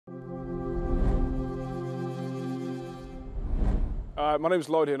My name is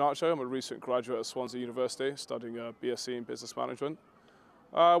LLoyd Ihenacho. I'm a recent graduate at Swansea University studying a BSc in Business Management.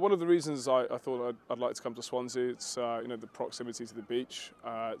 One of the reasons I thought I'd like to come to Swansea, it's the proximity to the beach.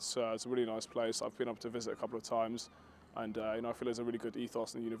 It's a really nice place. I've been up to visit a couple of times, and I feel there's a really good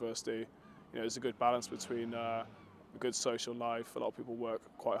ethos in the university. There's a good balance between a good social life. A lot of people work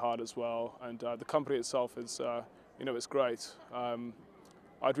quite hard as well, and the company itself is it's great.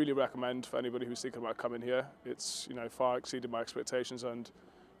 I'd really recommend for anybody who's thinking about coming here. It's far exceeded my expectations, and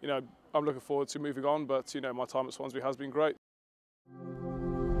I'm looking forward to moving on. But my time at Swansea has been great.